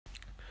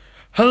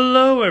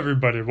Hello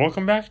everybody,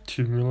 welcome back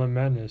to Moonlight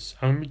Madness.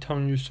 I'm going to be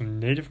telling you some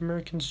Native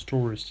American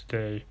stories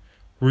today.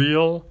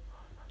 Real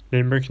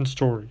Native American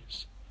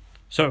stories.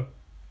 So,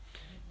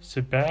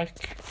 sit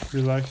back,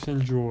 relax,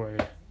 and enjoy.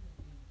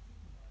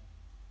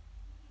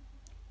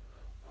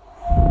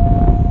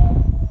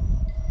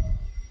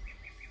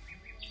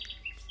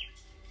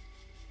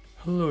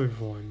 Hello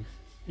everyone,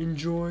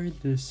 enjoy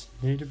this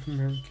Native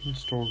American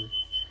story.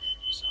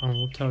 So I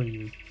will tell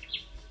you,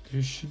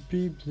 there should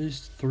be at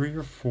least 3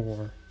 or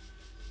 4.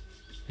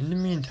 In the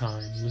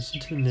meantime, listen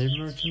to the Native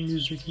American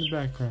music in the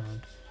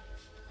background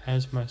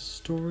as my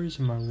stories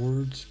and my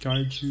words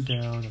guide you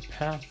down a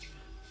path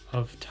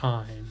of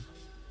time.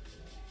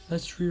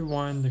 Let's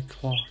rewind the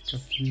clock a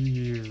few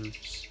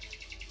years,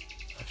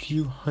 a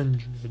few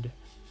hundred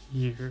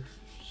years.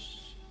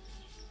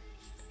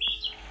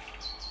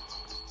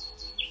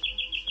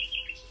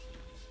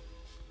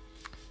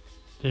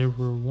 There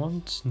were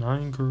once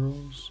 9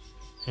 girls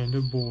and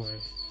a boy,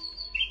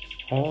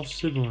 all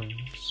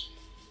siblings.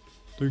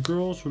 The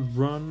girls would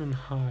run and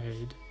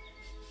hide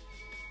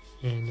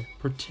and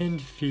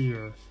pretend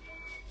fear,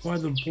 while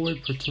the boy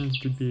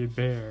pretended to be a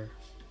bear.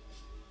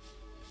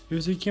 It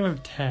was a game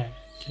of tag,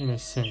 in a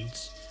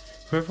sense.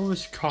 Whoever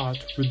was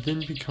caught would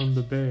then become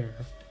the bear.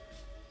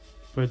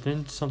 But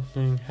then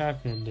something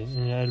happened, an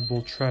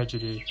inevitable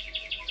tragedy.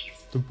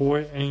 The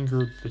boy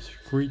angered the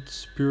great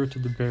spirit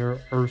of the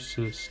bear,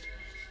 Ursus,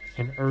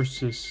 and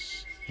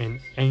Ursus, in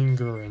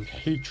anger and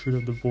hatred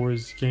of the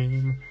boy's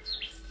game,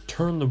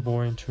 turned the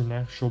boy into an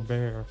actual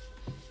bear.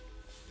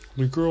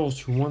 The girls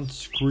who once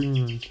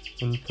screamed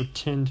in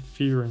pretend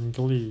fear and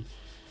glee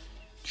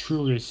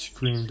truly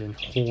screamed in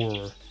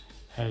horror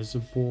as the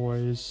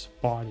boy's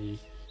body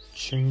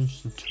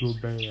changed into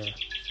a bear.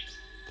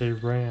 They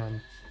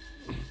ran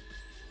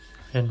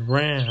and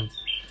ran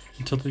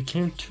until they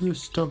came to a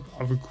stump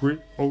of a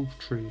great oak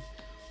tree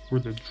where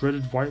the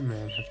dreaded white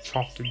man had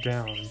chopped it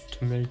down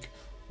to make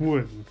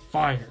wood and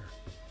fire.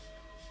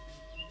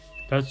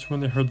 That's when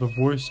they heard the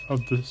voice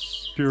of the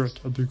spirit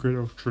of the great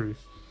oak tree.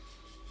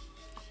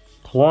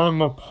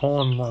 "Climb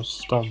upon my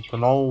stump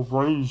and I'll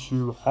raise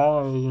you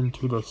high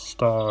into the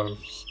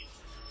stars."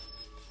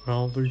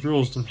 Well, the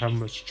girls didn't have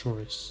much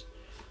choice.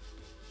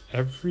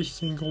 Every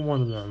single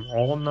one of them,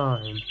 all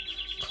 9,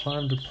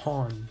 climbed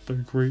upon the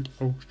great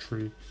oak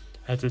tree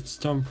as its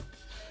stump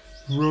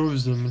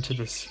rose them into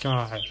the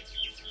sky.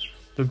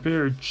 The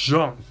bear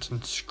jumped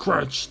and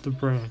scratched the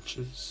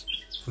branches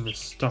and the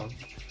stump.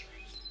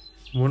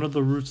 One of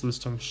the roots of the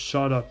stump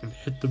shot up and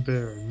hit the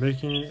bear,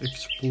 making it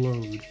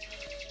explode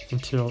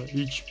until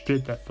each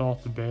bit that fell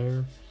off the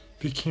bear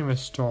became a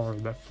star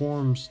that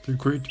forms the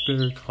Great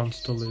Bear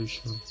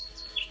constellation.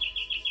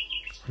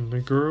 And the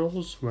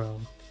girls,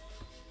 well,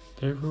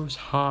 they rose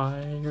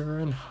higher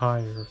and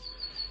higher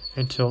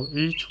until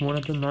each one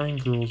of the 9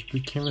 girls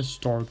became a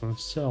star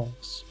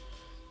themselves.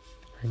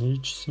 And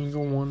each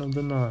single one of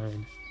the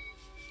 9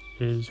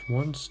 is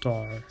one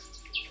star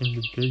in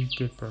the Big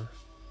Dipper,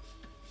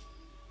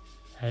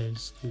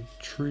 as the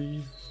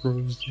tree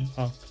rose them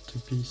up to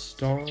be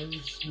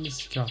stars in the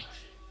sky.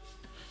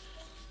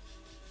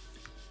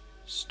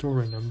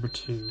 Story number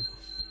 2.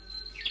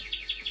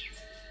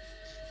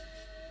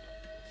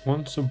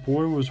 Once a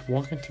boy was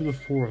walking through the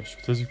forest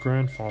with his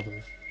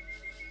grandfather,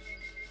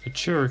 a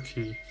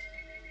Cherokee,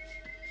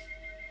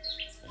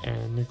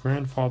 and the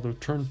grandfather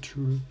turned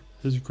to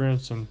his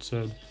grandson and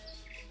said,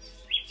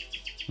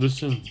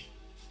 "Listen,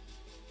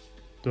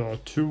 there are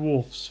 2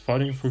 wolves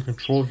fighting for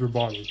control of your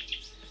body.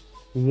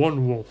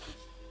 One wolf,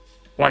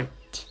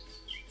 white,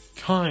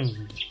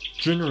 kind,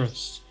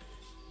 generous,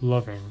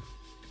 loving,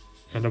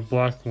 and a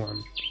black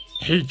one,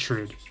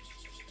 hatred,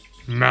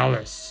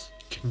 malice,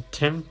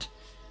 contempt,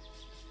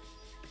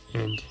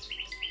 and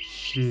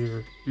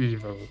sheer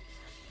evil."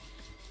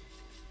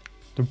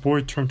 The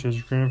boy turned to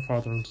his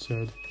grandfather and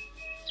said,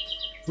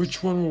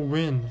 "Which one will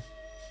win?"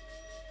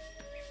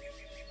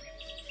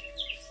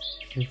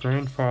 The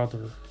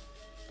grandfather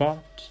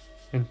thought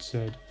and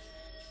said,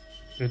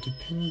 "It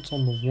depends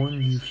on the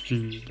one you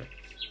feed."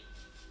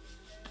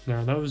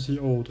 Now that was the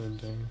old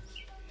ending.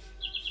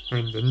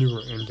 The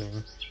newer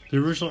ending. The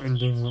original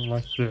ending went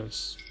like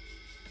this.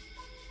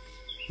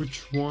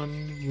 "Which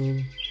one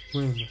will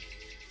win?"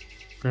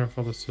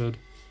 Grandfather said,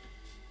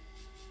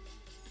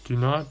 "Do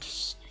not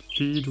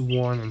feed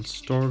one and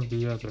starve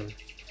the other.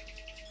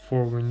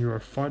 For when you are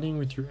fighting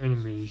with your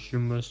enemies, you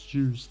must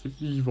use the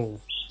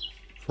evil.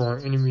 For our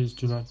enemies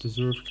do not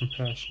deserve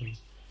compassion.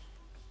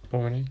 But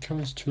when it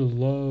comes to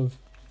love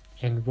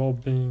and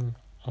well-being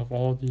of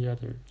all the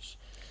others,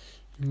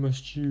 you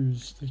must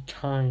use the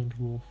kind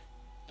wolf,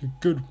 the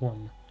good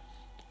one,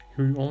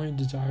 who only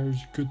desires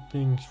good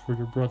things for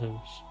your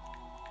brothers.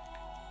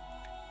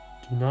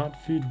 Do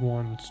not feed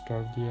one and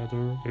starve the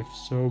other, if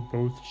so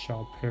both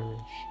shall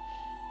perish.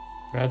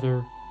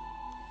 Rather,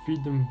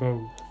 feed them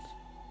both,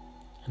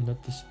 and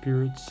let the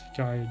spirits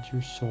guide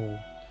your soul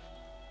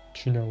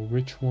to know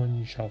which one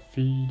you shall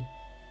feed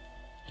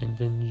and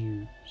then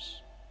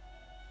use.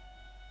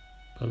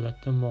 But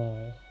let them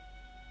all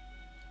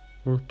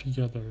work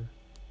together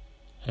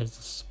as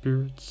the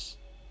spirits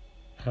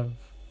have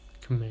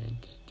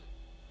commanded.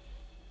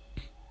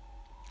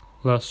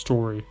 Last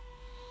story.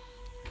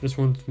 This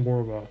one's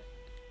more of a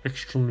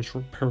extremely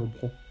short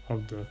parable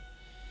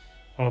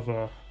of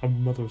a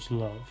mother's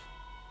love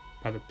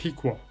by the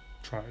Pequot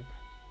tribe.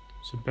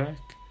 Sit back,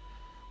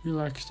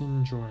 relax, and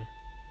enjoy.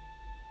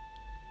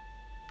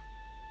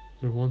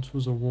 There once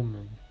was a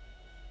woman,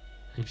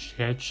 and she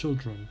had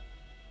children.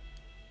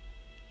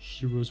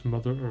 She was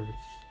Mother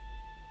Earth,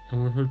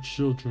 and with her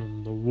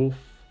children, the wolf,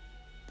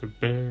 the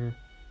bear,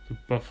 the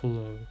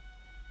buffalo,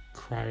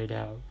 cried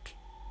out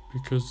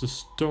because the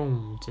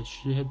stones that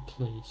she had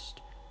placed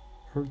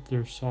hurt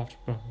their soft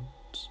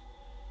bones.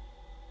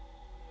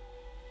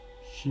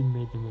 She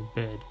made them a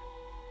bed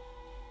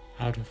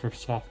out of her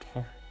soft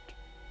heart.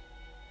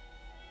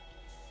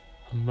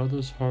 A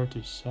mother's heart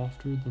is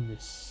softer than the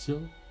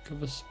silk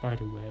of a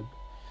spiderweb,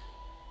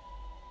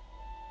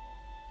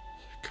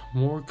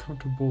 more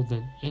comfortable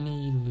than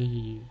any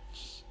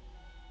leaves,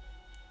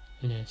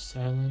 and as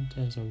silent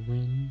as a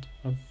wind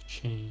of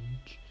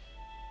change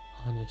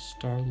on a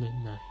starlit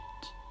night.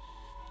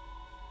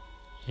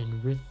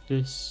 And with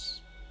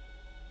this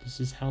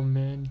is how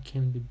man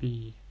came to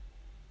be,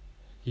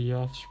 the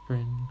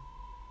offspring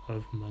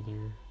of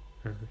Mother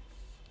Earth.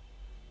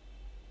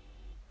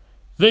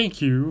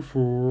 Thank you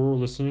for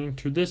listening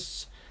to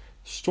this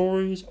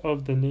Stories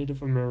of the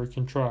Native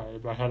American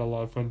Tribe. I had a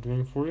lot of fun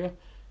doing it for you.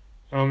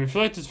 If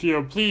you like this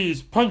video,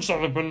 please punch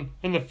that button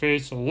in the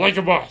face like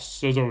a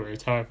boss. As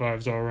always, high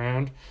fives all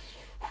around.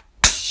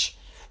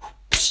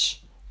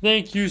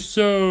 Thank you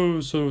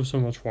so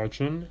much for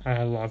watching. I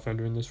had a lot of fun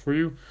doing this for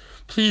you.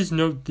 Please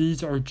note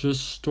these are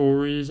just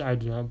stories. I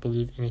do not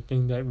believe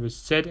anything that was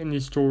said in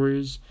these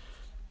stories.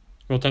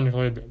 Well,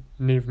 technically the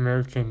Native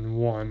American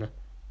one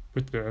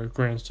with the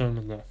grandson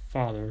and the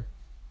father,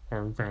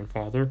 or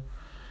grandfather.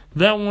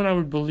 That one I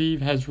would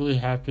believe has really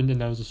happened, and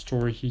that was a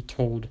story he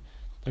told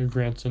the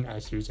grandson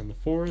as he was in the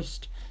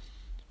forest.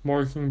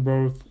 Marking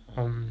both,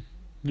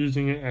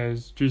 using it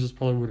as Jesus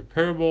probably would a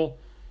parable,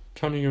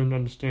 trying to to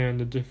understand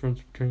the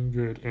difference between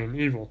good and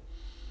evil.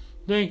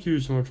 Thank you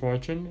so much for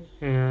watching,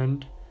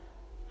 and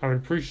I would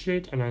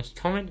appreciate a nice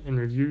comment and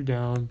review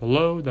down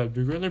below. That would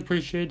be greatly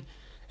appreciated.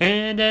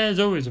 And as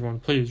always, everyone,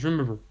 please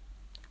remember,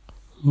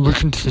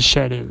 look into the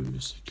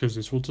shadows, because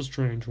this was a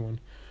strange one.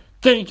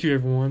 Thank you,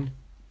 everyone,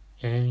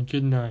 and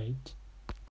good night.